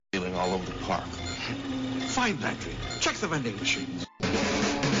all over the park. Find that dream. Check the vending machines.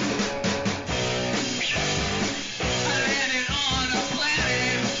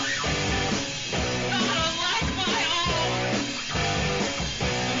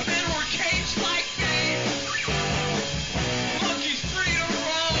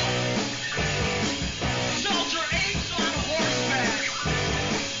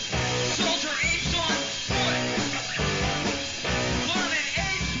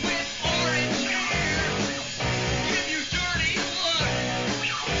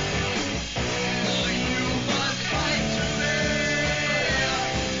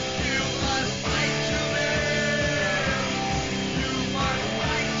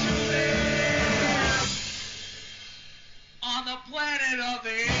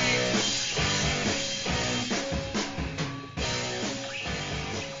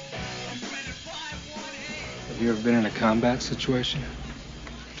 Have you ever been in a combat situation?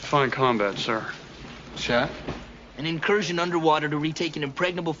 Define combat, sir. Shot? An incursion underwater to retake an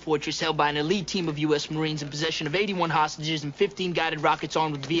impregnable fortress held by an elite team of U.S. Marines in possession of 81 hostages and 15 guided rockets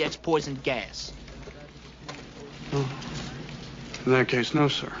armed with VX poisoned gas. Well, in that case, no,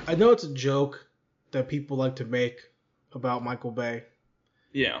 sir. I know it's a joke that people like to make about Michael Bay.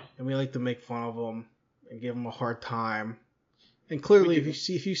 Yeah. And we like to make fun of him and give him a hard time. And clearly,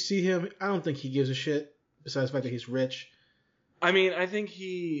 if you see him, I don't think he gives a shit, besides the fact that he's rich. I mean, I think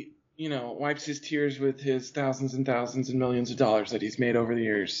he, wipes his tears with his thousands and thousands and millions of dollars that he's made over the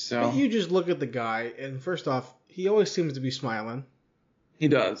years. So But you just look at the guy, and first off, he always seems to be smiling. He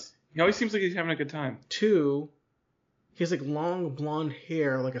does. He always seems like he's having a good time. 2, he has like long blonde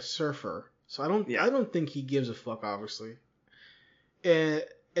hair like a surfer. So I don't think he gives a fuck, obviously.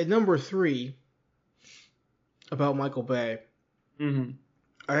 At number 3, about Michael Bay,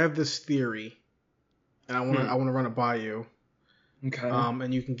 I have this theory, and I want to run it by you. Okay.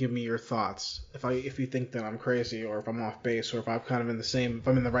 And you can give me your thoughts if you think that I'm crazy or if I'm off base or if I'm kind of if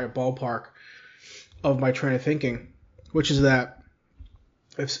I'm in the right ballpark of my train of thinking, which is that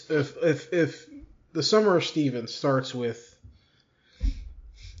if the Summer of Steven starts with,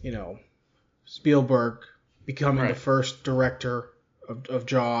 Spielberg becoming the first director of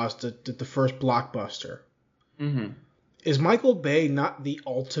Jaws, the first blockbuster. Is Michael Bay not the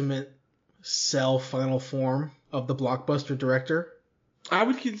ultimate cell final form of the blockbuster director? I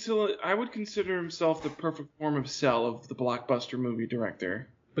would consider himself the perfect form of cell of the blockbuster movie director.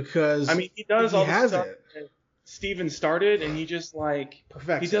 Because he does all the stuff it. that Steven started, and he just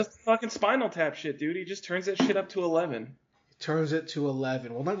perfects he does the fucking Spinal Tap shit, dude. He just turns that shit up to 11. He turns it to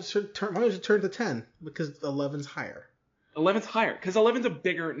 11. Well, why don't you turn to 10? Because 11's higher. 11's higher because 11's a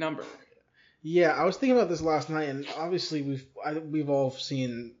bigger number. Yeah, I was thinking about this last night, and obviously we've all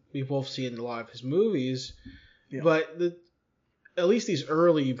seen a lot of his movies, but at least these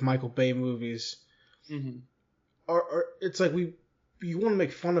early Michael Bay movies are it's like you want to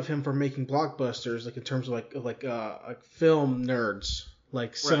make fun of him for making blockbusters, like in terms of like film nerds,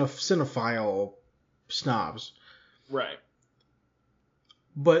 like cinephile snobs, right?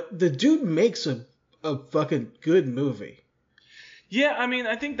 But the dude makes a fucking good movie. Yeah,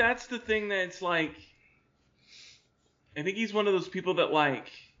 I think that's the thing that's I think he's one of those people that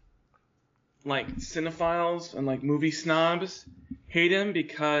like cinephiles and like movie snobs hate him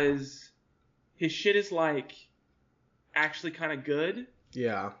because his shit is actually kind of good.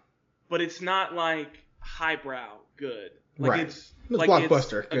 Yeah. But it's not highbrow good. Right. It's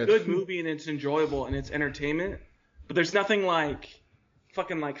blockbuster. It's a good movie and it's enjoyable and it's entertainment. But there's nothing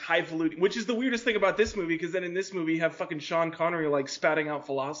fucking highfalutin, which is the weirdest thing about this movie, because then in this movie you have fucking Sean Connery spouting out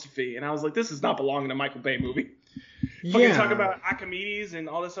philosophy, and I was like, this does not belong in a Michael Bay movie. Fucking talk about Archimedes and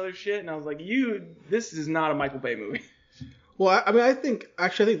all this other shit, and I was like, this is not a Michael Bay movie. Well, I think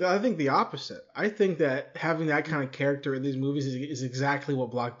the opposite. I think that having that kind of character in these movies is exactly what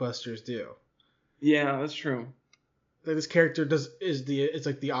blockbusters do. Yeah, that's true. That this character it's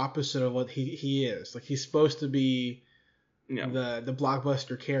like the opposite of what he is. Like, he's supposed to be the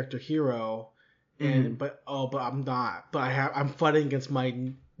blockbuster character hero, and but I'm not. But I'm fighting against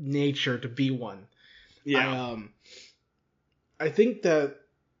my nature to be one. Yeah. I think that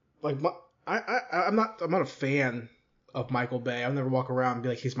I'm not a fan of Michael Bay. I'll never walk around and be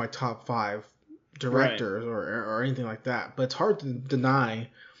like he's my top 5 directors or anything like that. But it's hard to deny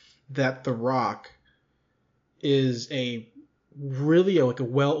that The Rock is a really a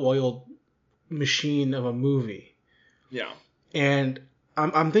well-oiled machine of a movie. Yeah. And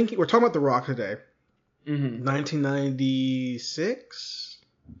I'm thinking, we're talking about The Rock today. 1996,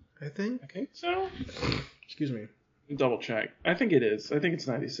 I think. I think so. Excuse me. Double check. I think it is. I think it's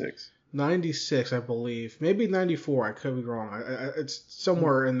 96. 96, I believe. Maybe 94. I could be wrong. It's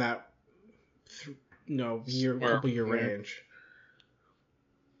somewhere in that couple year range.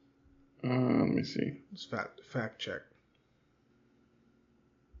 Let me see. Let's fact check.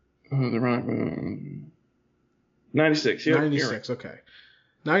 The Rock. 96. Yep, 96. Right. Okay.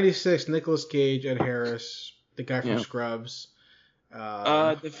 96. Nicolas Cage, Ed Harris, the guy from Yeah. That Scrubs.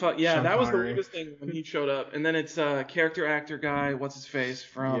 was the Connery. weirdest thing when he showed up. And then it's character actor guy, what's his face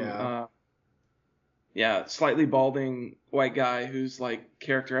from slightly balding white guy who's like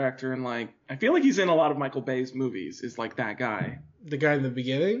character actor and like I feel like he's in a lot of Michael Bay's movies. Is like that guy. The guy in the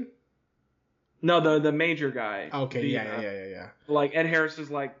beginning. No, the major guy. Okay. The, Yeah. Like Ed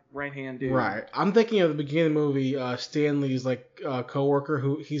Harris's like right hand dude. Right. I'm thinking of the beginning of the movie. Stanley's like coworker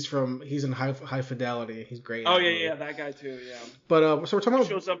who he's in High Fidelity. He's great. Oh yeah, that guy too. Yeah. But so we're talking He about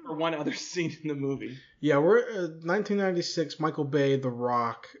shows up for one other scene in the movie. Yeah, we're 1996. Michael Bay, The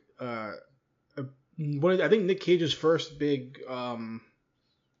Rock. I think Nick Cage's first big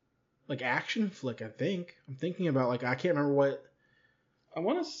like action flick. I think I'm thinking about like I can't remember what. I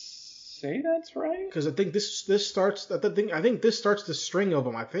want to say that's right. Because I think this starts. I think this starts the string of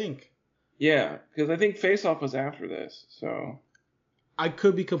them. I think. Yeah, because I think Face Off was after this. So. I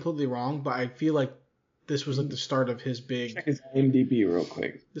could be completely wrong, but I feel like this was like the start of his big. Check his IMDb real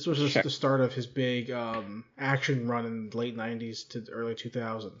quick. This was just the start of his big action run in the late 90s to the early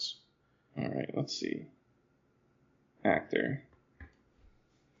 2000s. All right, let's see. Actor.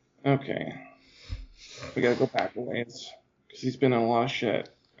 Okay. We gotta go back a ways because he's been in a lot of shit.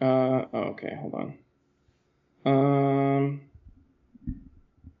 Okay, hold on.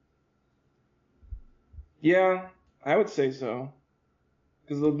 Yeah, I would say so.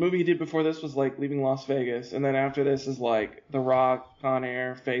 Because the movie he did before this was like Leaving Las Vegas, and then after this is like The Rock, Con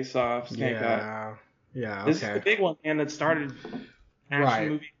Air, Face Off, Snake Eye. Yeah. This is the big one, man, that started action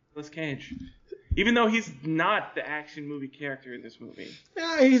movie Nicolas Cage. Even though he's not the action movie character in this movie.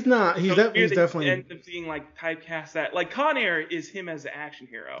 Yeah, he's not. He's definitely ends up being like typecast that. Like Con Air is him as the action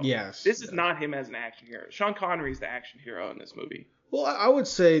hero. Yes. This is not him as an action hero. Sean Connery is the action hero in this movie. Well, I would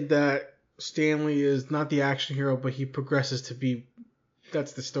say that Stanley is not the action hero, but he progresses to be.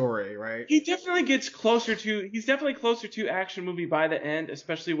 That's the story, right? He definitely gets closer to. He's definitely closer to action movie by the end,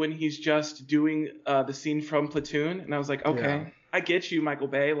 especially when he's just doing the scene from Platoon. And I was like, okay. Yeah. I get you, Michael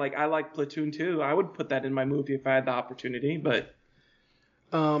Bay. Like, I like Platoon too. I would put that in my movie if I had the opportunity, but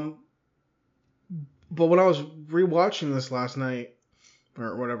when I was rewatching this last night,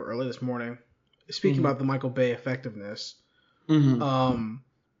 or whatever, early this morning, speaking about the Michael Bay effectiveness, and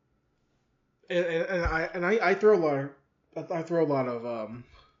I throw a lot of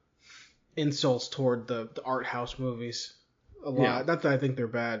insults toward the art house movies. A lot. Yeah. Not that I think they're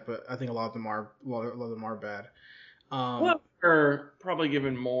bad, but I think a lot of them are bad. Well, they're probably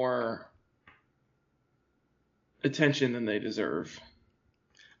given more attention than they deserve.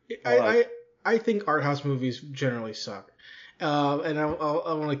 I think art house movies generally suck, and I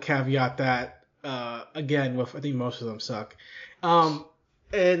want to caveat that again with I think most of them suck,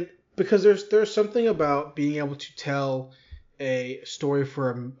 and because there's something about being able to tell a story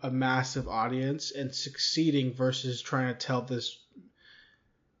for a massive audience and succeeding versus trying to tell this.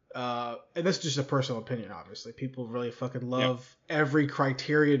 And that's just a personal opinion, obviously. People really fucking love every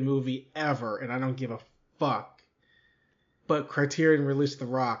Criterion movie ever, and I don't give a fuck. But Criterion released The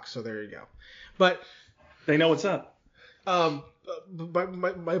Rock, so there you go. But they know what's up. But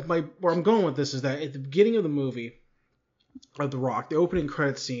where I'm going with this is that at the beginning of the movie of The Rock, the opening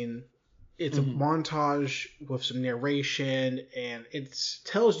credit scene, it's a montage with some narration, and it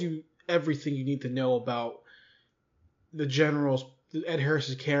tells you everything you need to know about the general's Ed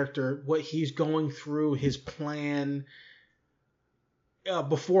Harris's character, what he's going through, his plan,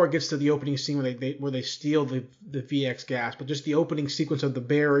 before it gets to the opening scene where they steal the VX gas, but just the opening sequence of the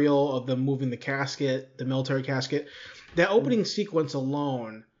burial, of them moving the casket, the military casket. That opening sequence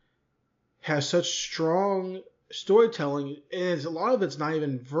alone has such strong storytelling, and a lot of it's not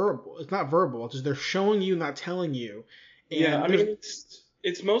even verbal. It's not verbal. It's just they're showing you, not telling you. And yeah, I mean,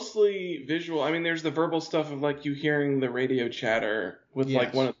 it's mostly visual. I mean, there's the verbal stuff of like you hearing the radio chatter with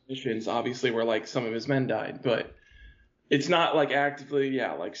like one of the missions, obviously, where like some of his men died, but it's not like actively,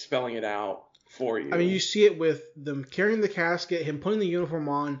 like spelling it out for you. I mean, you see it with them carrying the casket, him putting the uniform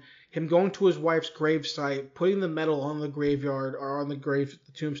on, him going to his wife's gravesite, putting the medal on the graveyard or on the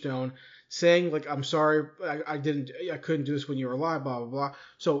tombstone, saying like, "I'm sorry, I couldn't do this when you were alive," blah blah blah.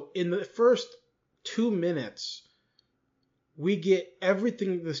 So in the first 2 minutes, we get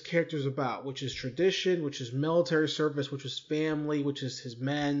everything this character's about, which is tradition, which is military service, which is family, which is his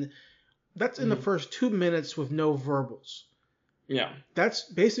men. That's in the first 2 minutes with no verbals. Yeah. That's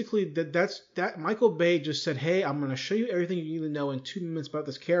basically that Michael Bay just said, "Hey, I'm going to show you everything you need to know in 2 minutes about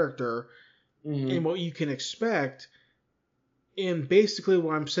this character. and what you can expect. And basically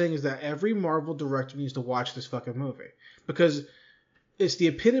what I'm saying is that every Marvel director needs to watch this fucking movie. Because it's the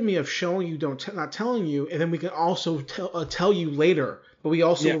epitome of showing you, not telling you, and then we can also tell you later. But we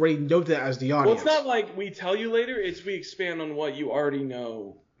also already know that as the audience. Well, it's not like we tell you later, it's we expand on what you already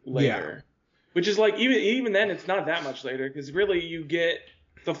know later. Yeah. Which is like, even then, it's not that much later, because really you get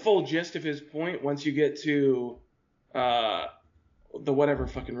the full gist of his point once you get to the whatever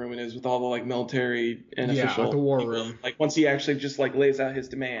fucking room it is with all the like military and official like the war people. room. Like once he actually just like lays out his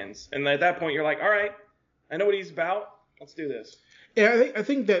demands, and at that point you're like, all right, I know what he's about. Let's do this. Yeah, I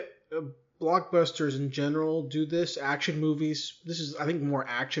think that blockbusters in general do this. Action movies. This is, I think, more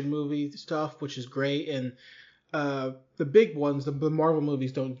action movie stuff, which is great. And the big ones, the Marvel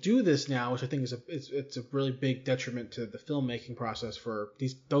movies, don't do this now, which I think is it's a really big detriment to the filmmaking process for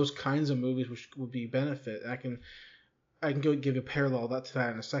those kinds of movies, which would be benefit. I can go give a parallel to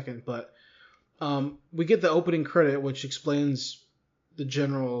that in a second, but we get the opening credit, which explains the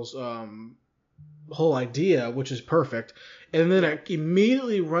general's whole idea, which is perfect, and then it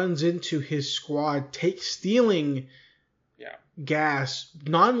immediately runs into his squad stealing gas,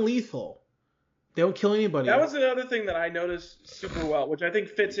 non-lethal. They don't kill anybody. That was another thing that I noticed super well, which I think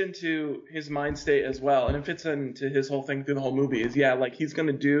fits into his mind state as well, and it fits into his whole thing through the whole movie. Is like he's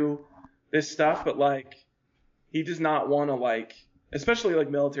gonna do this stuff, but like he does not want to, like, especially like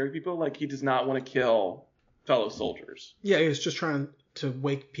military people, like he does not want to kill fellow soldiers. Yeah, he's just trying to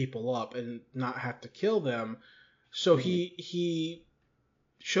wake people up and not have to kill them. So he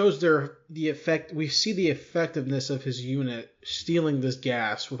shows the effect. We see the effectiveness of his unit stealing this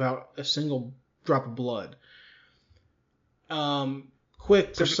gas without a single drop of blood.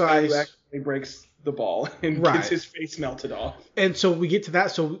 Quick, precise. Actually breaks the ball and gets his face melted off. And so we get to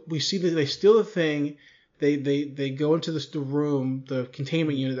that. So we see that they steal the thing. They go into the room, the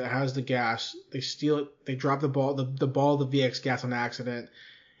containment unit that has the gas. They steal it. They drop the ball of the VX gas on accident.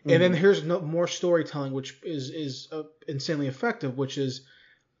 And then here's more storytelling, which is insanely effective. Which is,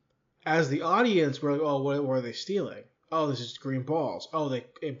 as the audience, we're like, oh, what are they stealing? Oh, this is green balls. Oh,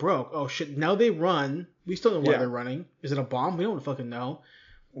 it broke. Oh shit! Now they run. We still don't know why they're running. Is it a bomb? We don't fucking know.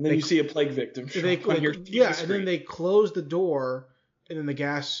 And then you see a plague victim. And then they close the door, and then the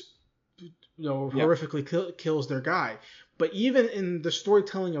gas, horrifically kills their guy. But even in the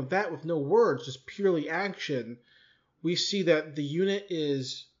storytelling of that, with no words, just purely action, we see that the unit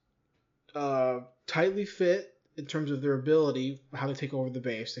is tightly fit in terms of their ability, how they take over the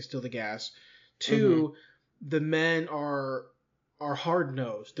base. They steal the gas. Two, the men are hard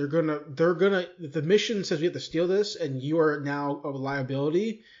nosed. They're gonna. The mission says we have to steal this, and you are now a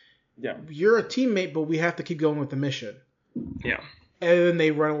liability. Yeah. You're a teammate, but we have to keep going with the mission. Yeah. And then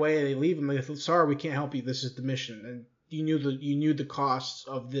they run away and they leave, and they say, "Sorry, we can't help you. This is the mission, and you knew the costs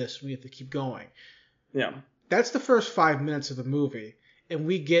of this. We have to keep going." Yeah. That's the first 5 minutes of the movie, and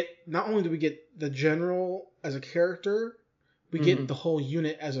we get, not only do we get the general as a character, we get the whole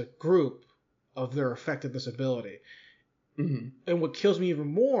unit as a group of their effectiveness ability. And what kills me even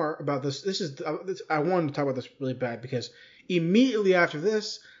more about this I wanted to talk about this really bad, because immediately after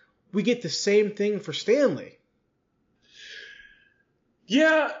this, we get the same thing for Stanley.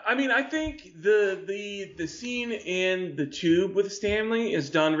 Yeah, I mean, I think the scene in the tube with Stanley is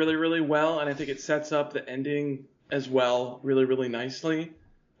done really, really well, and I think it sets up the ending as well really, really nicely.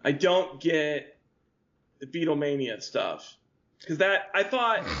 I don't get the Beatlemania stuff. Because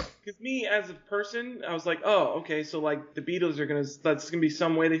me as a person, I was like, oh, okay, so like the Beatles that's gonna be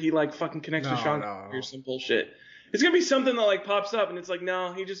some way that he like fucking connects to Sean Connery or some bullshit. It's gonna be something that like pops up and it's like,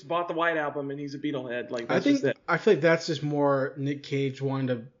 no, he just bought the White Album and he's a Beatlehead. Like that's just it. I feel like that's just more Nick Cage wanting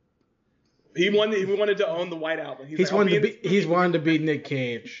to. He wanted to own the White Album. He's wanted to be Nick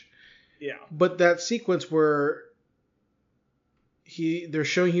Cage. Yeah. But that sequence where they're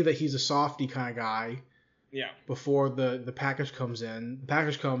showing you that he's a softy kind of guy. Yeah. Before the package comes in. The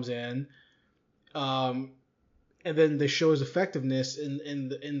package comes in. And then they show his effectiveness in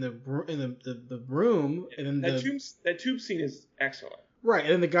the room, and then that tube scene is excellent. Right,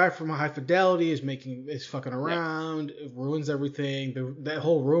 and then the guy from High Fidelity is fucking around, it ruins everything. That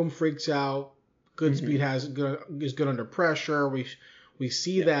whole room freaks out. Goodspeed is good under pressure. We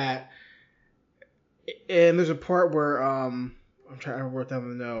see that, and there's a part where I'm trying to write down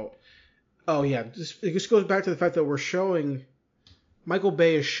the note. Oh yeah, it just goes back to the fact that we're showing Michael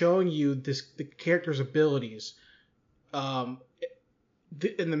Bay is showing you the character's abilities. In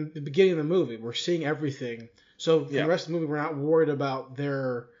the beginning of the movie, we're seeing everything. So for the rest of the movie, we're not worried about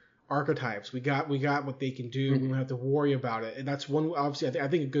their archetypes. We got what they can do. We don't have to worry about it. And that's one, obviously, I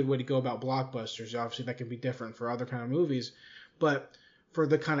think a good way to go about blockbusters. Obviously, that can be different for other kind of movies. But for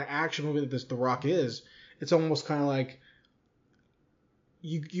the kind of action movie that The Rock is, it's almost kind of like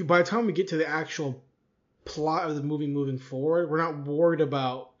you by the time we get to the actual plot of the movie moving forward, we're not worried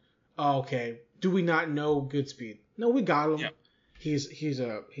about, oh, okay, do we not know Goodspeed? No, we got him. Yep. He's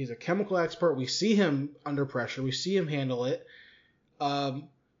a chemical expert. We see him under pressure. We see him handle it.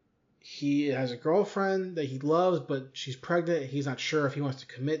 He has a girlfriend that he loves, but she's pregnant. He's not sure if he wants to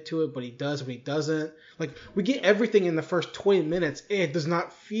commit to it, but he does, but he doesn't. Like, we get everything in the first 20 minutes, and it does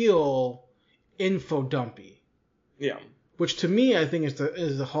not feel info dumpy. Yeah. Which to me, I think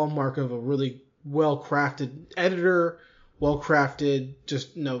is the hallmark of a really well-crafted editor, well-crafted,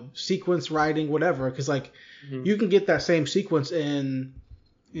 just, sequence writing, whatever. Because, like, you can get that same sequence in,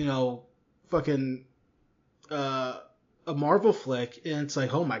 fucking a Marvel flick, and it's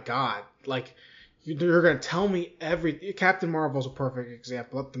like, oh my god, like, you're gonna tell me Captain Marvel's a perfect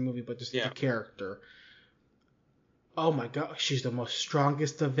example, not the movie, but just the character. Oh my god, she's the most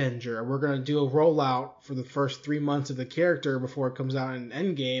strongest Avenger. We're gonna do a rollout for the first 3 months of the character before it comes out in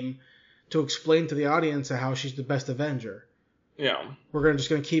Endgame to explain to the audience how she's the best Avenger. Yeah. We're just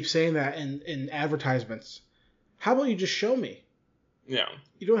gonna keep saying that in advertisements. How about you just show me? Yeah.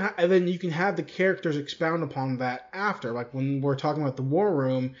 You don't have, and then you can have the characters expound upon that after, like when we're talking about the war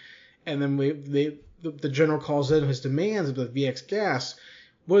room, and then the general calls in his demands of the VX gas.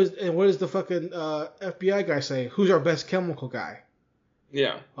 What does the fucking FBI guy say? Who's our best chemical guy?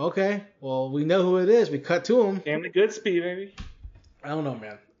 Yeah. Okay, well, we know who it is. We cut to him. Damn the Goodspeed, baby. I don't know,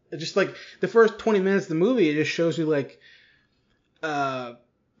 man. It's just like the first 20 minutes of the movie, it just shows you like,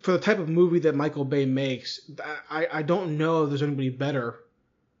 for the type of movie that Michael Bay makes, I don't know if there's anybody better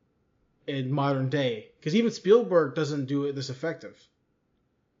in modern day. Because even Spielberg doesn't do it this effective.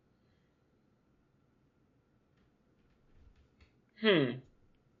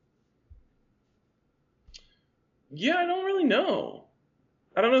 Yeah, I don't really know.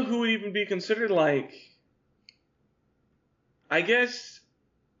 I don't know who would even be considered, like, I guess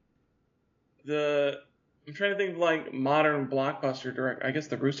I'm trying to think of, like, modern blockbuster direct. I guess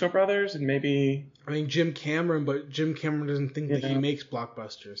the Russo brothers and maybe... I mean, Jim Cameron, but Jim Cameron doesn't think that he makes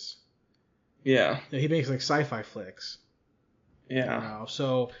blockbusters. Yeah. He makes, like, sci-fi flicks. Yeah.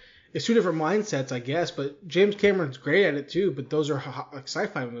 So it's two different mindsets, I guess, but James Cameron's great at it, too, but those are, like,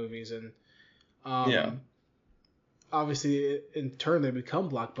 sci-fi movies, and... Obviously, in turn, they become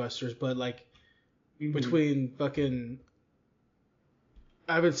blockbusters, but, like, between fucking...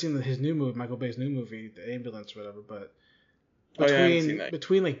 I haven't seen his new movie, Michael Bay's new movie, The Ambulance or whatever, but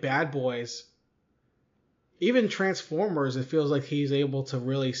between like Bad Boys, even Transformers, it feels like he's able to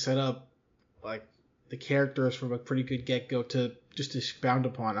really set up like the characters from a pretty good get-go to just expound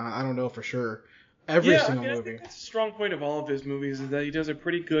upon. I don't know for sure. Every single movie. I think that's a strong point of all of his movies is that he does a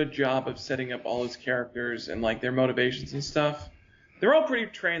pretty good job of setting up all his characters and like their motivations and stuff. They're all pretty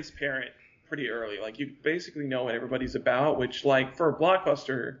transparent pretty early. Like, you basically know what everybody's about, which, like, for a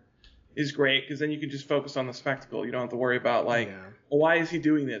blockbuster is great because then you can just focus on the spectacle. You don't have to worry about, like, well, why is he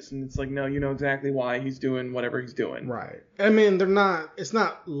doing this? And it's like, no, you know exactly why he's doing whatever he's doing. Right. I mean, it's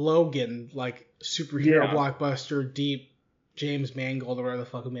not Logan, like, superhero blockbuster, deep James Mangold or whatever the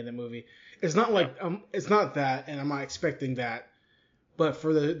fuck who made that movie. It's not like, it's not that, and I'm not expecting that. But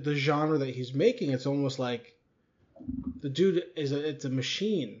for the genre that he's making, it's almost like, the dude it's a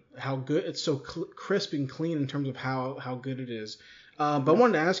machine. How good it's so crisp and clean in terms of how good it is. But I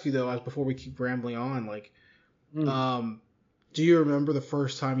wanted to ask you though, before we keep rambling on, like, do you remember the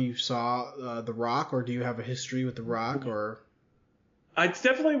first time you saw The Rock, or do you have a history with The Rock, or? It's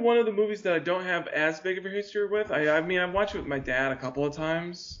definitely one of the movies that I don't have as big of a history with. I mean, I've watched it with my dad a couple of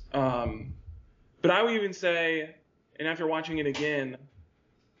times, but I would even say, and after watching it again.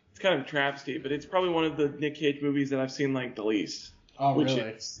 It's kind of a travesty, but it's probably one of the Nick Cage movies that I've seen like the least. Oh, which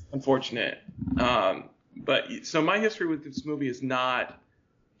really? Is unfortunate. But so my history with this movie is not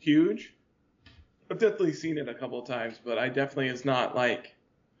huge. I've definitely seen it a couple of times, but I definitely is not like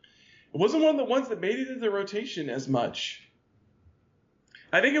it wasn't one of the ones that made it into the rotation as much.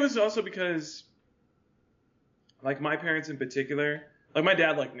 I think it was also because like my parents in particular, like my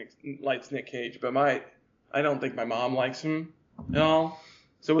dad likes Nick Cage, but I don't think my mom likes him at all.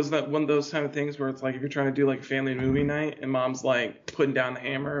 So it was that one of those kind of things where it's like if you're trying to do like a family movie night and mom's like putting down the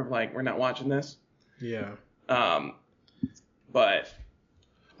hammer of like we're not watching this. Yeah. But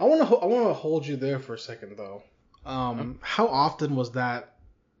I want to hold you there for a second though. How often was that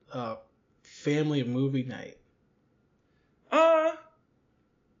family movie night?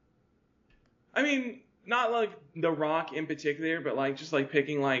 I mean, not like The Rock in particular, but like just like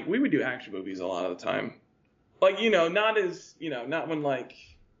picking like we would do action movies a lot of the time. Like, not when like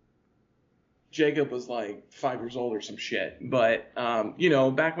Jacob was like 5 years old or some shit. But you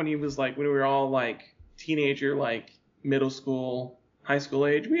know, back when he was like, when we were all like teenager, like middle school, high school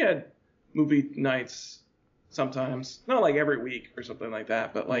age, we had movie nights sometimes, not like every week or something like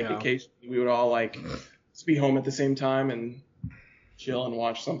that, but like occasionally we would all like just be home at the same time and chill and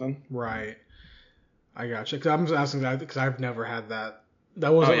watch something. Right. I gotcha. Cause I'm just asking that because I've never had that.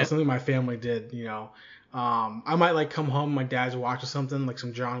 That wasn't something my family did, you know. I might like come home, my dad's watching something like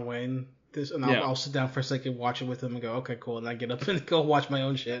some John Wayne, and I'll sit down for a second, watch it with him, and go, okay, cool, and I get up and go watch my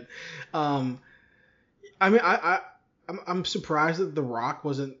own shit. I mean, I'm surprised that The Rock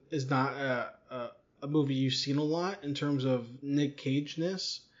is not a movie you've seen a lot in terms of Nick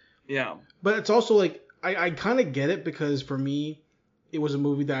Cage-ness. Yeah. But it's also like I kind of get it because for me, it was a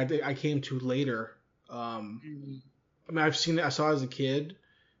movie that I came to later. I mean, I saw it as a kid,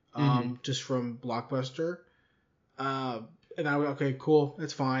 just from Blockbuster. And I went, okay, cool,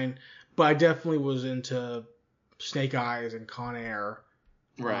 that's fine. But I definitely was into Snake Eyes and Con Air.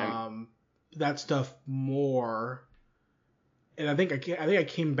 Right. That stuff more. And I think I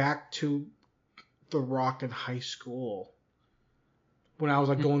came back to The Rock in high school when I was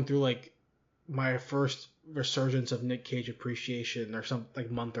like going through like my first resurgence of Nick Cage appreciation or some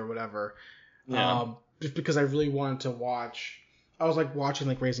like month or whatever. Yeah. Just because I really wanted to watch. I was like watching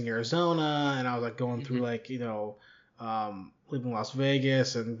like Raising Arizona, and I was like going through like, you know, Leaving Las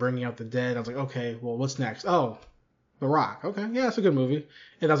Vegas and Bringing Out the Dead. I was like, okay, well, what's next? Oh, The Rock. Okay, yeah, it's a good movie.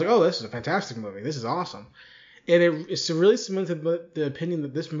 And I was like, oh, this is a fantastic movie. This is awesome. And it's really cemented the opinion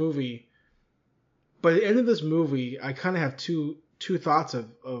that this movie, by the end of this movie, I kind of have two thoughts of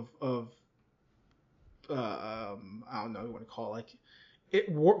I don't know what you want to call it, like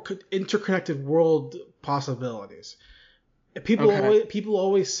interconnected world possibilities. People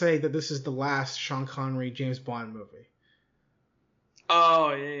always say that this is the last Sean Connery James Bond movie.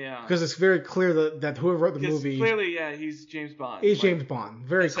 Oh, yeah. Because it's very clear that whoever wrote the movie... Clearly, yeah, he's James Bond. He's James Bond,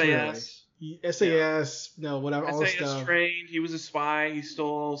 very clearly. SAS, whatever, all this SAS stuff. trained, he was a spy, he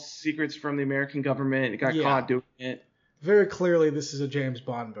stole secrets from the American government, got caught doing it. Very clearly, this is a James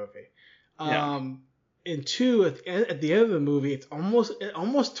Bond movie. And two, at the end of the movie, it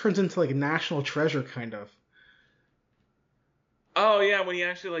almost turns into like a national treasure kind of. Oh yeah, when he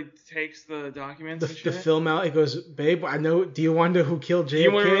actually like takes the documents and shit. The film out, he goes, "Babe, I know. Do you want to know who killed JFK? Do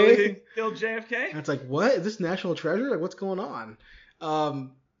you want to know who killed JFK?" And it's like, what? Is this national treasure? Like, what's going on?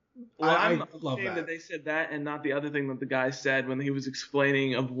 Well, I love that they said that and not the other thing that the guy said when he was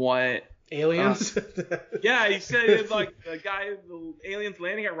explaining of what aliens. Yeah, he said it was like the aliens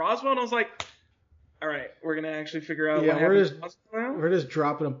landing at Roswell, and I was like, all right, we're gonna actually figure out what happened. We're just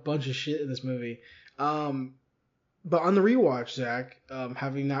dropping a bunch of shit in this movie. But on the rewatch, Zach,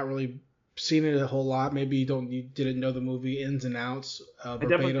 having not really seen it a whole lot, maybe you didn't know the movie ins and outs verbatim. I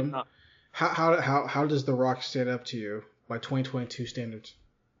definitely did not. How does The Rock stand up to you by 2022 standards?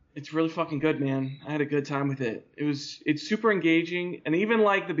 It's really fucking good, man. I had a good time with it. It's super engaging, and even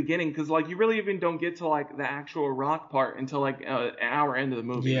like the beginning, because like you really even don't get to like the actual Rock part until like an hour into the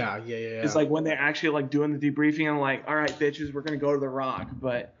movie. Yeah. It's like when they're actually like doing the debriefing and like, all right, bitches, we're gonna go to the Rock.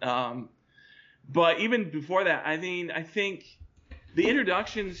 But even before that, I mean, I think the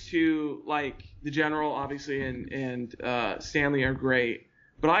introductions to like the General, obviously, and Stanley are great.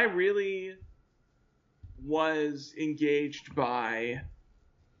 But I really was engaged by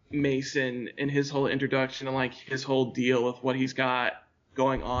Mason and his whole introduction and like his whole deal with what he's got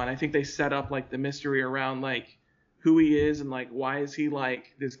going on. I think they set up like the mystery around like who he is and like why is he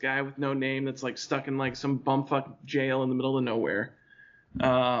like this guy with no name that's like stuck in like some bumfuck jail in the middle of nowhere.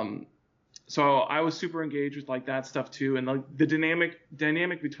 So I was super engaged with like that stuff too, and like the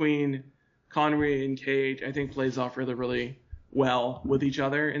dynamic between Connery and Cage I think plays off really well with each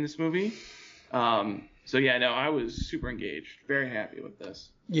other in this movie. So yeah, no, I was super engaged, very happy with this.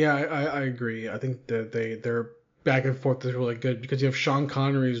 Yeah, I agree. I think that their back and forth is really good because you have Sean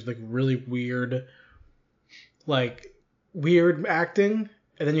Connery's like really weird acting,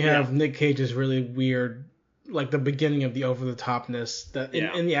 and then you have Nick Cage's really weird, like the beginning of the over the topness that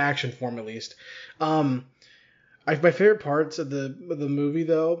in the action form at least. My favorite parts of the movie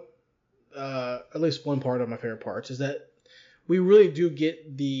though, at least one part of my favorite parts is that we really do get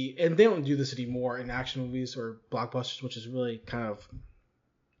and they don't do this anymore in action movies or blockbusters, which is really kind of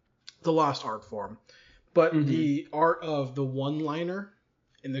the lost art form, but the art of the one-liner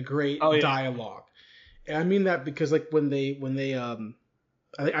and the great dialogue. And I mean that because like when they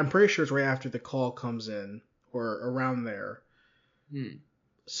I'm pretty sure it's right after the call comes in or around there.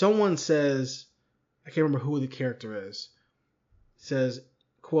 Someone says, I can't remember who the character is, says,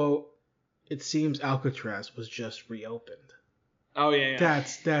 quote, "It seems Alcatraz was just reopened." Oh yeah.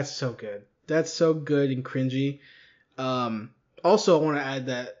 That's so good. That's so good and cringy. Also, I want to add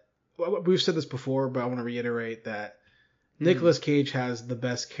that we've said this before, but I want to reiterate that Nicolas Cage has the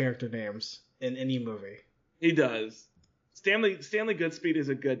best character names in any movie. He does. Stanley Goodspeed is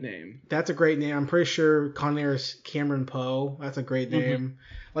a good name. That's a great name. I'm pretty sure Con Air's Cameron Poe. That's a great name.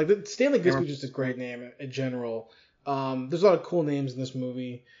 Like Stanley Goodspeed is just a great name in general. There's a lot of cool names in this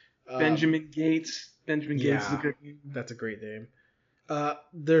movie. Benjamin Gates. Benjamin Gates is a good name. That's a great name.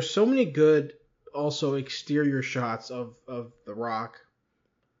 There's so many good also exterior shots of The Rock.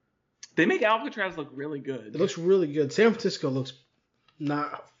 They make Alcatraz look really good. It looks really good. San Francisco looks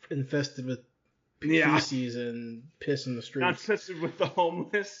not infested with feces and piss in the streets. Not infested with the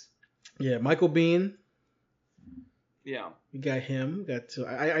homeless. Yeah, Michael Biehn. Yeah. We got him.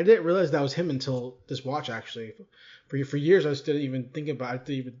 I didn't realize that was him until this watch, actually. For years, I just didn't even think about it. I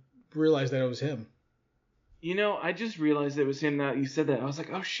didn't even realize that it was him. You know, I just realized it was him now you said that. I was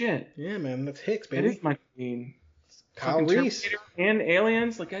like, oh, shit. Yeah, man. That's Hicks, baby. That is Michael Biehn. Kyle Reese. Terminator and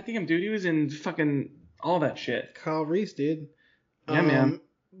Aliens. Like, I think him, dude. He was in fucking all that shit. Kyle Reese, dude. Yeah, man.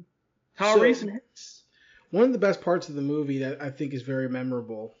 Kyle Reese and Hicks. One of the best parts of the movie that I think is very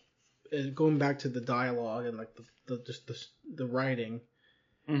memorable is going back to the dialogue and like the writing.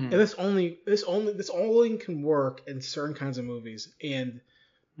 And this only can work in certain kinds of movies, and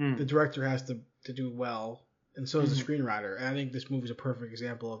the director has to do well, and so does the screenwriter. And I think this movie is a perfect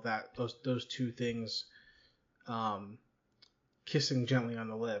example of that. Those two things, kissing gently on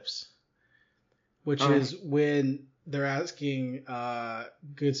the lips, which is when they're asking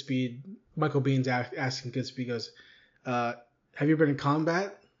Goodspeed. Michael Bihn's asking Goodspeed, goes, "Have you been in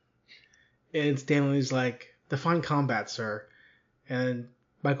combat?" And Stanley's like, "Define combat, sir." And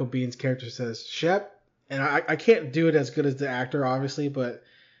Michael Bihn's character says, "Shep." And I can't do it as good as the actor, obviously, but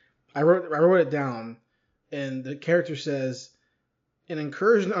I wrote it down. And the character says, "An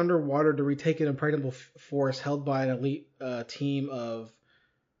incursion underwater to retake an impregnable force held by an elite team of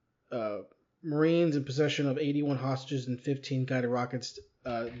Marines in possession of 81 hostages and 15 guided rockets,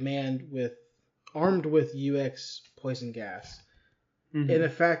 armed with UX poison gas." And the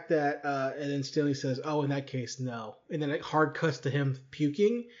fact that, and then Stanley says, "Oh, in that case, no." And then it hard cuts to him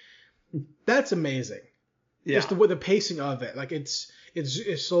puking. That's amazing. Yeah. Just the pacing of it. Like it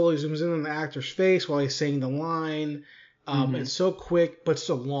slowly zooms in on the actor's face while he's saying the line. It's so quick, but it's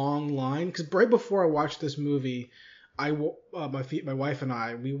a long line. Because right before I watched this movie, my wife and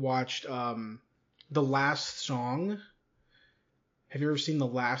I, we watched The Last Song. Have you ever seen The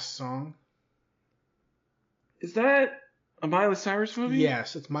Last Song? Is that a Miley Cyrus movie?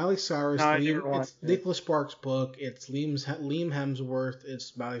 Yes, it's Miley Cyrus. No, it's Nicholas Sparks' book. It's Liam Hemsworth.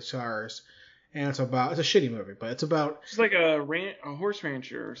 It's Miley Cyrus, and it's a shitty movie, but it's about. She's like a horse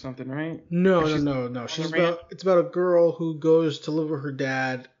rancher or something, right? No. It's about a girl who goes to live with her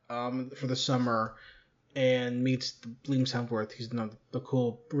dad for the summer, and meets Liam Hemsworth. He's the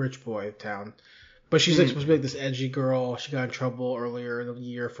cool rich boy of town. But she's like supposed to be like this edgy girl. She got in trouble earlier in the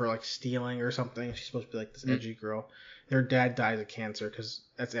year for like stealing or something. She's supposed to be like this edgy girl. Her dad dies of cancer, because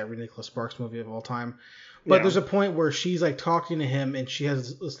that's every Nicholas Sparks movie of all time. But there's a point where she's like talking to him, and she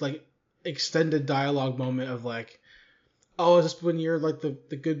has this like extended dialogue moment of like, "Oh, is this when you're like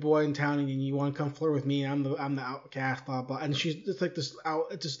the good boy in town and you want to come flirt with me? I'm the outcast, blah blah." And she's just like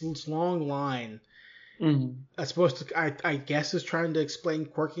this long line. That's supposed to, I guess, is trying to explain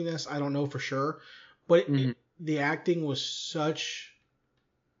quirkiness. I don't know for sure, but the acting was such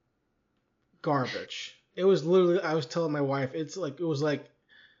garbage. It was literally, I was telling my wife, it was like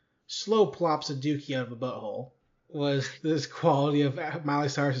slow plops a dookie out of a butthole. Was this quality of Miley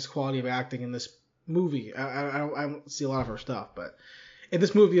Cyrus's quality of acting in this movie? I don't see a lot of her stuff, but in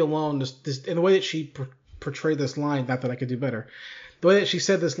this movie alone, this and the way that she portrayed this line, not that I could do better, the way that she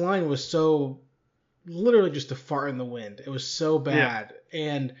said this line was so literally just a fart in the wind. It was so bad,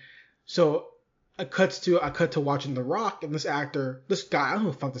 and so I cut to watching The Rock, and this guy, I don't know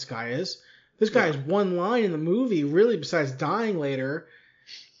who the fuck this guy is. This guy has one line in the movie, really, besides dying later,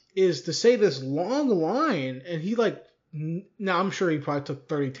 is to say this long line, and he now I'm sure he probably took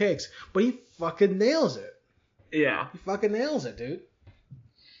 30 takes, but he fucking nails it. Yeah. He fucking nails it, dude.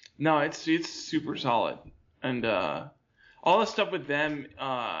 No, it's super solid. And all the stuff with them,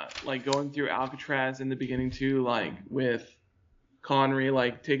 like going through Alcatraz in the beginning too, like with Connery,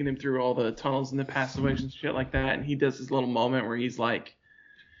 like taking him through all the tunnels and the passageways and shit like that, and he does this little moment where he's like,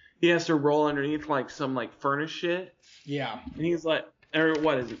 he has to roll underneath like some like furnace shit. Yeah. And he's like, or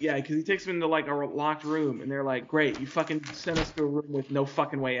what is it? Yeah, because he takes him into like a locked room, and they're like, "Great, you fucking sent us to a room with no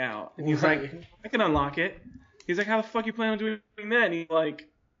fucking way out." And he's like, "I can unlock it." He's like, "How the fuck you plan on doing that?" And he's like,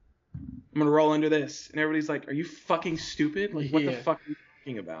 "I'm gonna roll under this." And everybody's like, "Are you fucking stupid? Like, what the fuck are you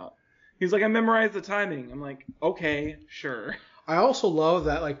talking about?" He's like, I memorized the timing. I'm like, okay, sure. I also love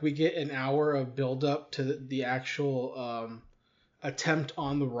that like we get an hour of build up to the actual attempt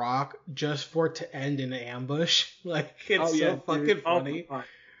on the Rock just for it to end in an ambush. Like it's so fucking funny. Oh,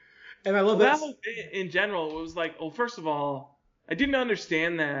 and I love that whole bit in general. It was like, well, first of all, I didn't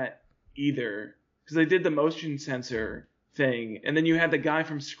understand that either because they did the motion sensor thing, and then you had the guy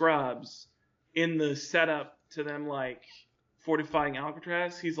from Scrubs in the setup to them like fortifying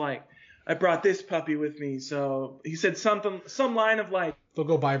Alcatraz. He's like, I brought this puppy with me, so he said some line of like, they'll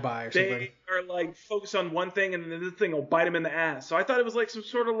go bye-bye or something. They are like focused on one thing, and then this thing will bite him in the ass. So I thought it was like some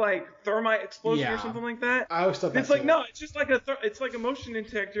sort of like thermite explosion or something like that. I always thought that. It's like no, it's just like it's like a motion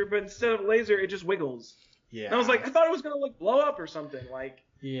detector, but instead of laser, it just wiggles. Yeah. And I was like, I thought it was gonna like blow up or something. Like,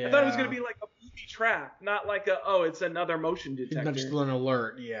 yeah. I thought it was gonna be like a booby trap, not like it's another motion detector. Not just an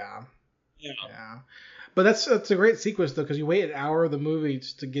alert. Yeah. Yeah. Yeah. But that's a great sequence though, because you wait an hour of the movie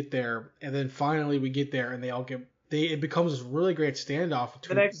just to get there, and then finally we get there, and it becomes this really great standoff.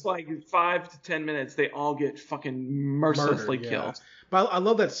 The next like 5 to 10 minutes, they all get fucking mercilessly killed. But I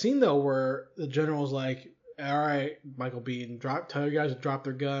love that scene though, where the general's like, "All right, Michael Biehn, tell your guys to drop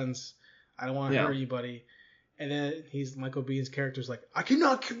their guns. I don't want to hurt anybody." And then Michael Bihn's character's like, "I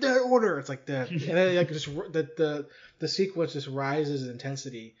cannot give that order." It's like that, and then like just the sequence just rises in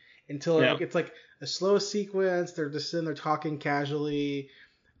intensity until it's like a slow sequence. They're just sitting there talking casually.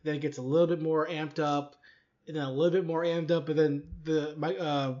 Then it gets a little bit more amped up, and then a little bit more amped up, and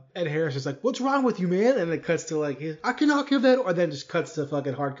then Ed Harris is like, "What's wrong with you, man?" And it cuts to like, "I cannot give that," or then just cuts to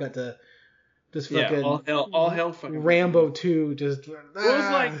fucking hard cut to just fucking all hell fucking Rambo 2. Just it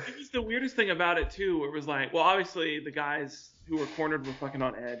was the weirdest thing about it too, where it was like, well, obviously the guys who were cornered were fucking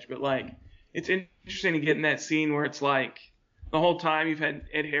on edge, but like it's interesting to get in that scene where it's like the whole time you've had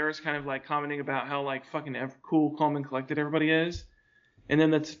Ed Harris kind of like commenting about how like fucking cool, calm, and collected everybody is, and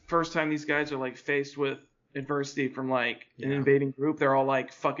then the first time these guys are like faced with adversity from like an invading group, they're all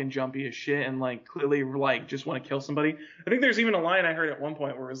like fucking jumpy as shit and like clearly like just want to kill somebody. I think there's even a line I heard at one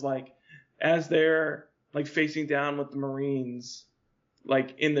point where it was like, as they're like facing down with the Marines,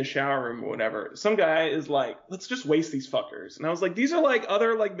 like in the shower room or whatever, some guy is like, let's just waste these fuckers. And I was like, these are like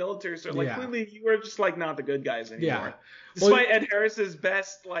other like military, so like clearly you are just like not the good guys anymore. Yeah. Despite Ed Harris's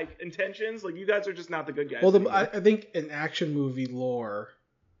best like intentions, like you guys are just not the good guys. Well, I think in action movie lore,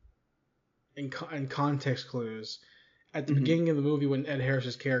 in context clues, at the beginning of the movie when Ed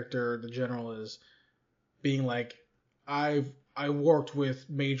Harris's character, the general, is being like, I worked with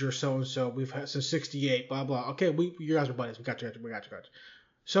Major so-and-so. We've had since 68, blah, blah. Okay, you guys are buddies. We got you.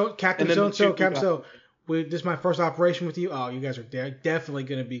 So, Captain so-and-so, Captain so. This is my first operation with you. Oh, you guys are definitely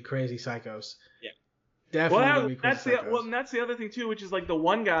going to be crazy psychos. Yeah. Definitely going to be crazy psychos. And that's the other thing, too, which is like the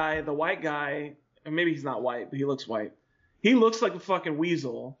one guy, the white guy, and maybe he's not white, but he looks white. He looks like a fucking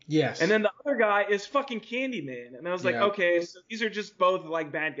weasel. Yes. And then the other guy is fucking Candyman. And I was like, okay, so these are just both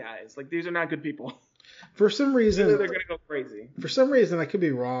like bad guys. Like, these are not good people. For some reason, they're gonna go crazy. For some reason, I could be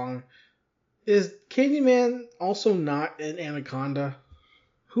wrong. Is Candyman also not an Anaconda?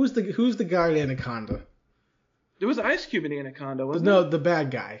 Who's the guy in Anaconda? There was Ice Cube in Anaconda, wasn't there? No, the bad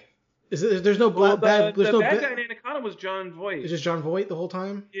guy. There's no bad. The bad guy in Anaconda was John Voight. Is just John Voight the whole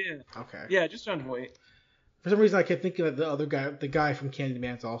time? Yeah. Okay. Yeah, just John Voight. For some reason, I kept thinking that the other guy, the guy from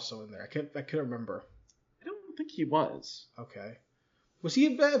Candyman's also in there. I couldn't remember. I don't think he was. Okay. Was he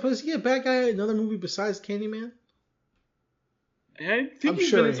a bad guy in another movie besides Candyman? I think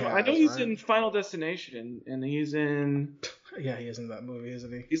I know he's in Final Destination, and he's in. Yeah, he is in that movie,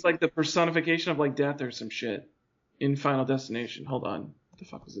 isn't he? He's like the personification of like death or some shit in Final Destination. Hold on, what the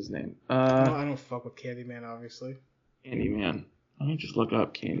fuck was his name? No, I don't fuck with Candyman, obviously. Candyman. Let me just look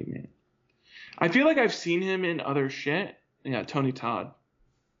up Candyman. I feel like I've seen him in other shit. Yeah, Tony Todd.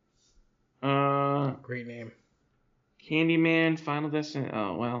 Great name. Candyman, Final Destination.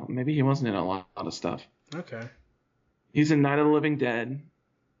 Oh, well, maybe he wasn't in a lot of stuff. Okay. He's in Night of the Living Dead.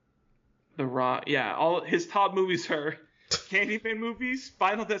 The Rock. Yeah, all his top movies are Candyman movies,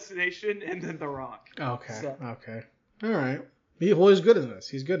 Final Destination, and then The Rock. Okay. So. Okay. All right. He's good in this.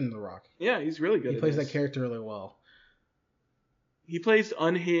 He's good in The Rock. Yeah, he's really good. He plays that character really well. He plays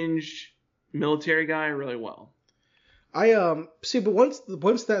unhinged military guy really well. I see, but once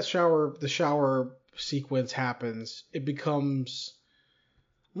the shower sequence happens, it becomes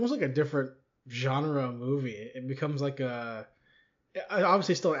almost like a different genre movie. It becomes like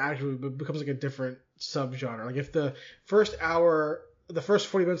obviously still an action movie, but it becomes like a different subgenre. Like if the first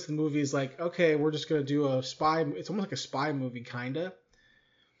 40 minutes of the movie is like, okay, we're just gonna do a spy. It's almost like a spy movie, kinda.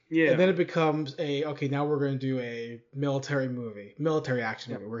 Yeah. And then it becomes now we're going to do a military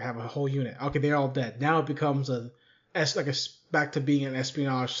action movie. We're going to have a whole unit. Okay, they're all dead. Now it becomes a back to being an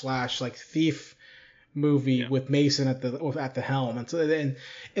espionage / like thief movie with Mason at the helm, and so and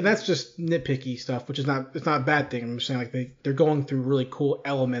that's just nitpicky stuff, which is not a bad thing. I'm just saying like they're going through really cool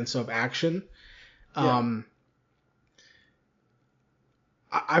elements of action. I'm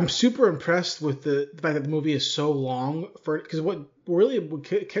super impressed with the fact that the movie is so long because what really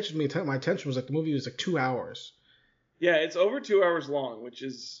catches my attention was like the movie was like 2 hours. Yeah, it's over 2 hours long, which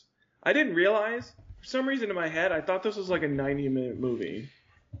is I didn't realize for some reason in my head I thought this was like a 90-minute movie.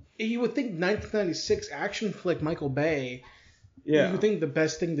 You would think 1996 action flick Michael Bay. Yeah. You would think the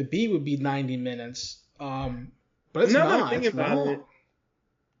best thing to be would be 90 minutes. But it's now not. That I'm thinking it's about long. it,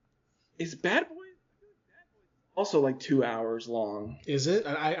 is Bad Boys also like 2 hours long? Is it?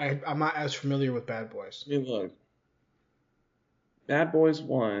 I'm not as familiar with Bad Boys. Let me look. Bad Boys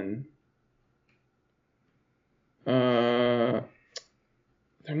 1. They're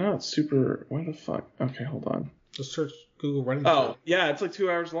not super. Why the fuck? Okay, hold on. Just search Google running. Oh, yeah, it's like 2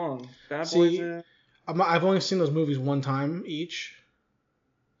 hours long. Bad Boys. I've only seen those movies one time each.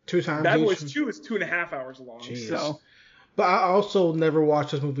 2 times Bad each. Boys 2 is 2.5 hours long. Jeez. So. But I also never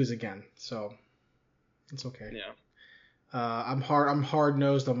watched those movies again, so it's okay. Yeah. I'm hard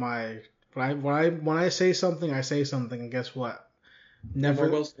nosed on my when I say something, I say something, and guess what? Never. No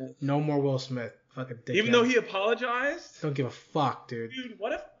more Will Smith. No more Will Smith. Fucking dickhead. Even though he apologized. Don't give a fuck, dude. Dude,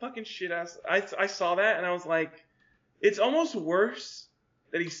 what a fucking shit ass. I saw that and I was like, it's almost worse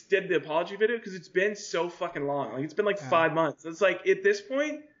that he did the apology video because it's been so fucking long. Like it's been like 5 months. It's like at this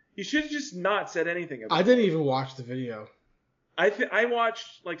point, you should have just not said anything about it. I didn't even watch the video. I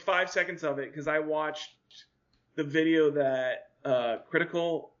watched like 5 seconds of it because I watched the video that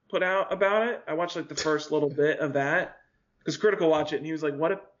Critical put out about it. I watched like the first little bit of that because Critical watched it and he was like,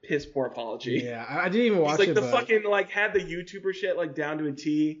 "What a piss poor apology." Yeah, I didn't even watch He's like it. the fucking like had the YouTuber shit like down to a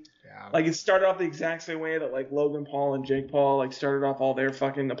T. Yeah. Like it started off the exact same way that like Logan Paul and Jake Paul like started off all their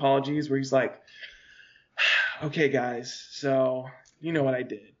fucking apologies where he's like, "Okay guys, so you know what I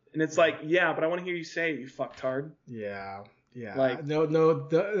did," and it's like, yeah, but I want to hear you say it, you fucktard. Yeah. Yeah. Like no,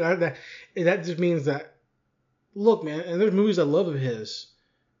 that just means that. Look, man, and there's movies I love of his.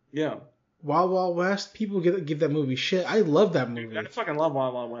 Yeah. Wild Wild West, people give that movie shit. I love that movie. Dude, I fucking love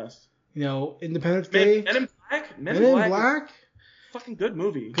Wild Wild West. You know, Independence Day. Men in Black. Men in Black. Fucking good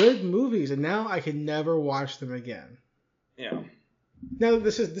movie. Good movies, and now I can never watch them again. Yeah. Now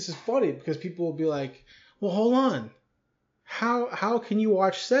this is funny because people will be like, "Well, hold on, how can you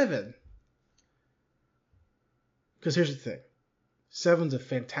watch Seven?" Because here's the thing, Seven's a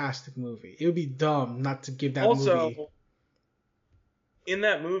fantastic movie. It would be dumb not to give that movie. Also, in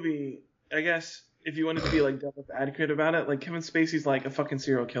that movie, I guess if you wanted to be like devil's advocate about it, like Kevin Spacey's like a fucking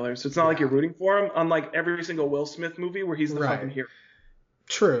serial killer, so it's not like you're rooting for him. Unlike every single Will Smith movie where he's the fucking hero.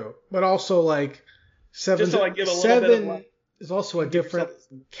 True, but also like Seven. Just to like give a little Seven bit of like, is also a different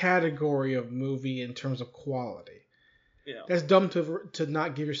category of movie in terms of quality. Yeah. That's dumb to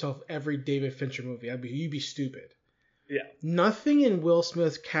not give yourself every David Fincher movie. You'd be stupid. Yeah. Nothing in Will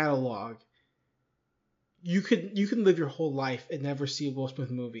Smith's catalog. You can live your whole life and never see a Will Smith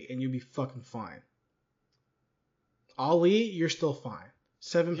movie and you'll be fucking fine. Ali, you're still fine.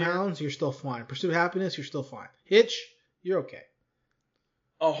 7 Pounds, you're still fine. Pursuit of Happiness, you're still fine. Hitch, you're okay.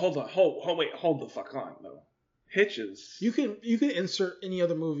 Oh, hold on. Hold the fuck on though. Hitches. You can insert any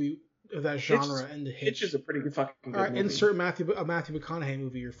other movie of that genre into Hitch. Hitch is a pretty good fucking good All right, movie. insert a Matthew McConaughey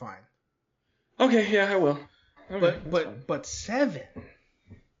movie, you're fine. Okay, yeah, I will. Okay, But Seven.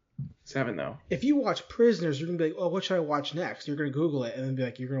 7 though. If you watch Prisoners, you're gonna be like, oh, what should I watch next? You're gonna Google it and then be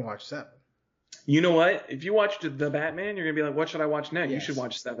like, you're gonna watch 7. You know what? If you watched The Batman, you're gonna be like, what should I watch next? Yes. You should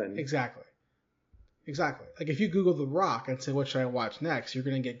watch 7. Exactly. Like if you Google The Rock and say, what should I watch next? You're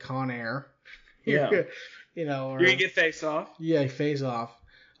gonna get Con Air. Yeah. You know. Or, you're gonna get Face Off. Yeah, Face Off.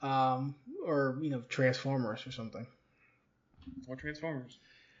 Or Transformers or something. Or Transformers.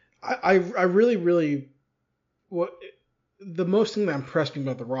 I really the most thing that impressed me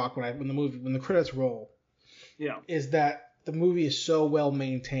about The Rock when the credits roll, is that the movie is so well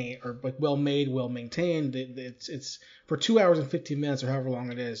maintained or like well made, well maintained. It's for 2 hours and 15 minutes or however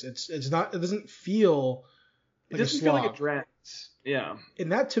long it is. It doesn't feel like it doesn't feel like it drags. Yeah.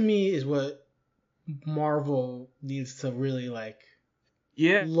 And that to me is what Marvel needs to really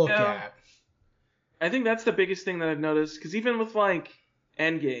look at. I think that's the biggest thing that I've noticed because even with like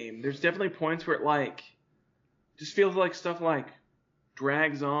Endgame, there's definitely points where it just feels like stuff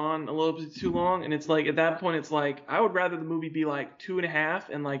drags on a little bit too long, and it's like at that point it's like I would rather the movie be 2.5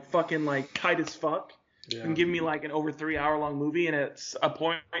 and fucking tight as fuck and give me an over 3 hour long movie, and at a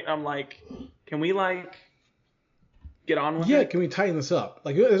point I'm like, can we get on with Yeah, it. can we tighten this up?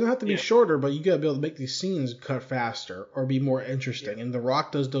 Like, it doesn't have to be Yeah. shorter, but you gotta be able to make these scenes cut faster or be more interesting. And The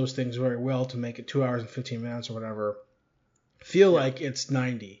Rock does those things very well to make it 2 hours and 15 minutes or whatever feel like it's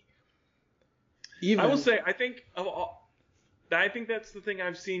 90. Even I will say, I think that's the thing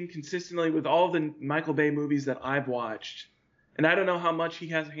I've seen consistently with all the Michael Bay movies that I've watched. And I don't know how much he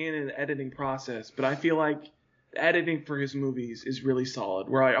has a hand in the editing process, but I feel like the editing for his movies is really solid.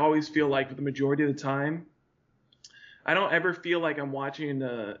 Where I always feel like, for the majority of the time, I don't ever feel like I'm watching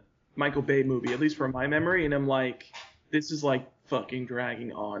a Michael Bay movie, at least from my memory, and I'm like, this is like fucking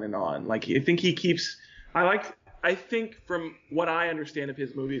dragging on and on. Like, I think he keeps. I think from what I understand of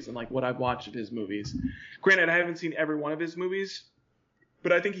his movies and like what I've watched of his movies, granted I haven't seen every one of his movies,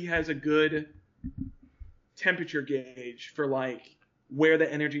 but I think he has a good temperature gauge for like where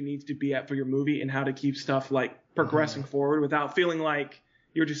the energy needs to be at for your movie and how to keep stuff like progressing forward without feeling like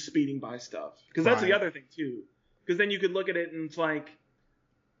you're just speeding by stuff. Because that's the other thing too. Because then you could look at it and it's like,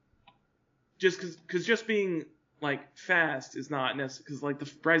 just being like fast is not necessary. Because like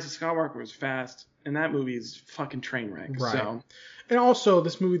the Rise of Skywalker was fast, and that movie is fucking train wreck. Right. So. And also,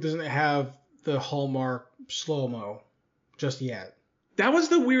 this movie doesn't have the hallmark slow-mo just yet. That was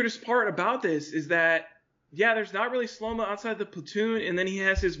the weirdest part about this, is that, yeah, there's not really slow-mo outside the platoon, and then he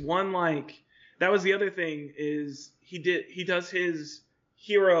has his one, like, that was the other thing, is he does his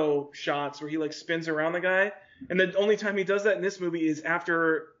hero shots where he, like, spins around the guy, and the only time he does that in this movie is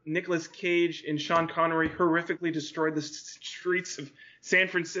after Nicolas Cage and Sean Connery horrifically destroyed the streets of San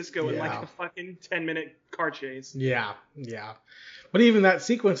Francisco in like a fucking 10-minute car chase. Yeah. But even that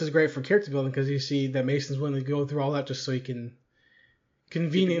sequence is great for character building because you see that Mason's willing to go through all that just so he can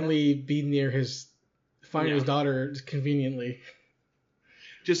conveniently be near finding his daughter conveniently.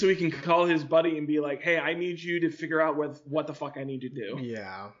 Just so he can call his buddy and be like, hey, I need you to figure out what the fuck I need to do.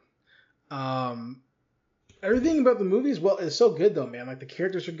 Yeah. Everything about the movies, is so good though, man. Like the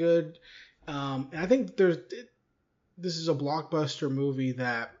characters are good. And I think this is a blockbuster movie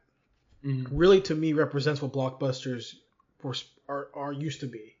that really, to me, represents what blockbusters are used to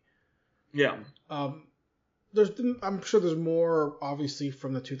be. Yeah. I'm sure there's more, obviously,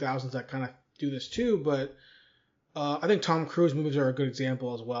 from the 2000s that kind of do this too, but I think Tom Cruise movies are a good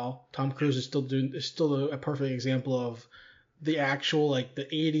example as well. Tom Cruise is still a perfect example of the actual, like, the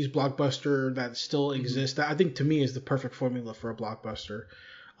 80s blockbuster that still exists. That I think, to me, is the perfect formula for a blockbuster.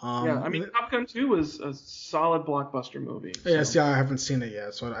 I mean, Top Gun 2 was a solid blockbuster movie. So. Yeah, see, I haven't seen it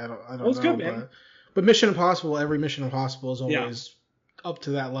yet, so I don't know. It's good, man. But Mission Impossible, every Mission Impossible is always up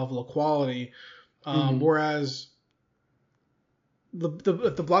to that level of quality. Whereas the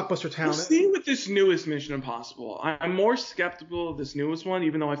blockbuster talent. We'll see with this newest Mission Impossible. I'm more skeptical of this newest one,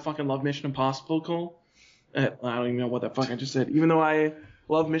 even though I fucking love Mission Impossible, Cole. I don't even know what the fuck I just said. Even though I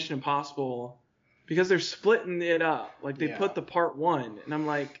love Mission Impossible, because they're splitting it up. Like, they put the part 1, and I'm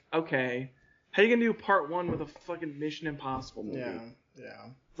like, okay, how are you gonna do part 1 with a fucking Mission Impossible movie? Yeah.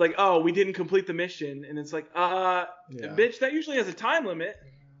 It's like, oh, we didn't complete the mission, and it's like, bitch, that usually has a time limit.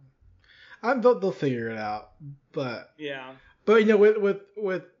 They'll figure it out, but yeah.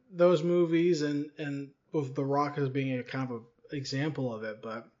 With those movies and with The Rock as being a kind of an example of it,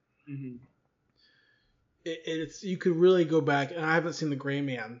 but it's you could really go back, and I haven't seen The Gray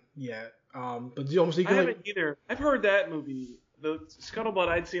Man yet, but you can haven't either. I've heard that movie. The scuttlebutt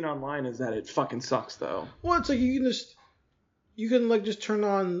I'd seen online is that it fucking sucks though. Well, it's like you can just turn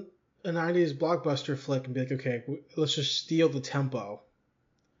on a 90s blockbuster flick and be like, okay, let's just steal the tempo.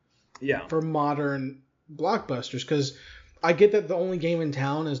 Yeah. For modern blockbusters, because I get that the only game in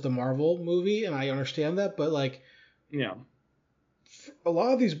town is the Marvel movie, and I understand that, but like, a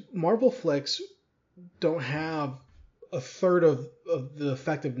lot of these Marvel flicks don't have a third of the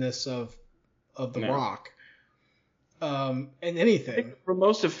effectiveness of The Rock. And anything. I think the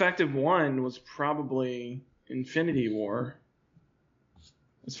most effective one was probably Infinity War.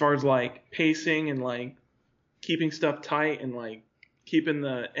 As far as like pacing and like keeping stuff tight and like keeping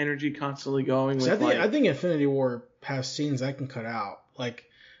the energy constantly going. I think Infinity War has scenes I can cut out. Like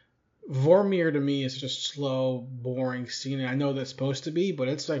Vormir to me is just slow, boring scene, and I know that's supposed to be, but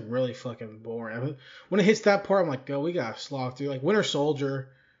it's like really fucking boring. When it hits that part, I'm like, oh, we gotta slog through. Like Winter Soldier,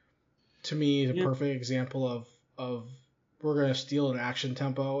 to me, is a perfect example of we're gonna steal an action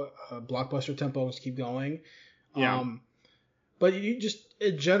tempo, a blockbuster tempo, and just keep going. Yeah. But you just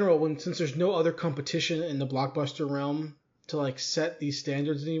in general, since there's no other competition in the blockbuster realm to like set these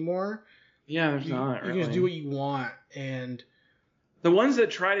standards anymore. Yeah, there's not. You can just do what you want, and the ones that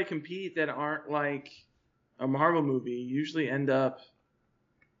try to compete that aren't like a Marvel movie usually end up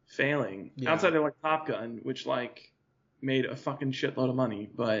failing. Outside of like Top Gun, which like made a fucking shitload of money.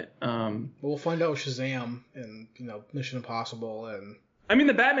 But we'll find out with Shazam and Mission Impossible and. I mean,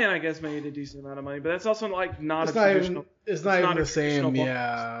 the Batman, I guess, made a decent amount of money, but that's also like not it's a traditional. It's not even the same.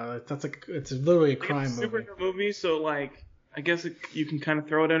 Yeah, it's literally a crime movie. Superhero movie, so like I guess you can kind of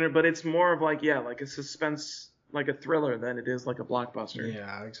throw it in it, but it's more of like like a suspense, like a thriller than it is like a blockbuster.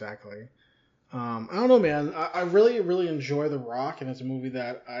 Yeah, exactly. I don't know, man. I really, really enjoy The Rock, and it's a movie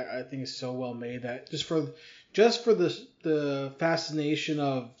that I think is so well made that just for the fascination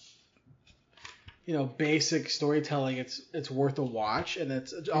of basic storytelling, it's worth a watch, and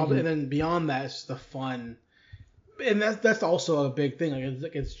and then beyond that, it's the fun, and that's also a big thing.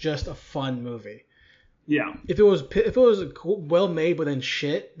 Like it's just a fun movie. Yeah. If it was well made but then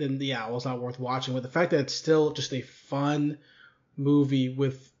shit, then yeah, it was not worth watching. But the fact that it's still just a fun movie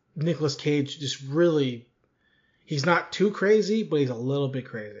with Nicolas Cage, just really, he's not too crazy, but he's a little bit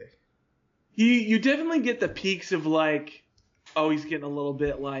crazy. You definitely get the peaks of like, oh, he's getting a little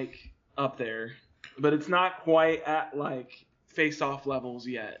bit like up there. But it's not quite at like face-off levels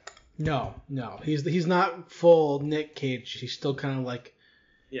yet. No, he's not full Nick Cage. He's still kind of like,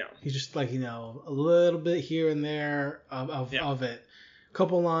 he's just like a little bit here and there of it. A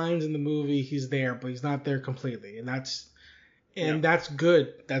couple lines in the movie, he's there, but he's not there completely, and that's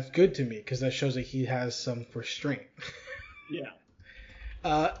good. That's good to me because that shows that he has some restraint. Yeah.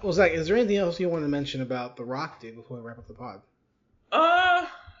 Well, Zach, is there anything else you want to mention about The Rock, dude, before we wrap up the pod?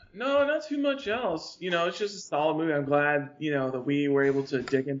 No, not too much else. It's just a solid movie. I'm glad, that we were able to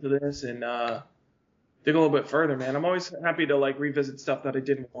dig into this and dig a little bit further, man. I'm always happy to like revisit stuff that I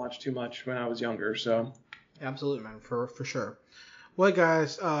didn't watch too much when I was younger. So. Absolutely, man, for sure. Well,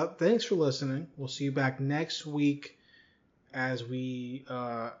 guys, thanks for listening. We'll see you back next week as we,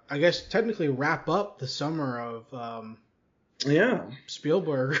 I guess, technically wrap up the summer of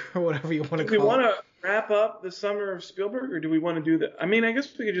Spielberg or whatever you want to call it. Do we want to wrap up the summer of Spielberg, or do we want to do the? I mean, I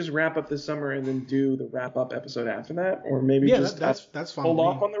guess we could just wrap up the summer and then do the wrap up episode after that, or maybe that's fine. Hold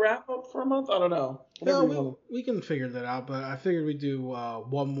off on the wrap up for a month. I don't know. No, we can figure that out, but I figured we'd do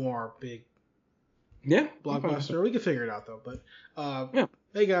one more big blockbuster. Okay. We can figure it out though. But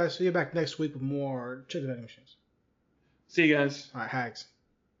hey guys, see you back next week with more Chick the Vending Machines. See you guys. All right, Hags.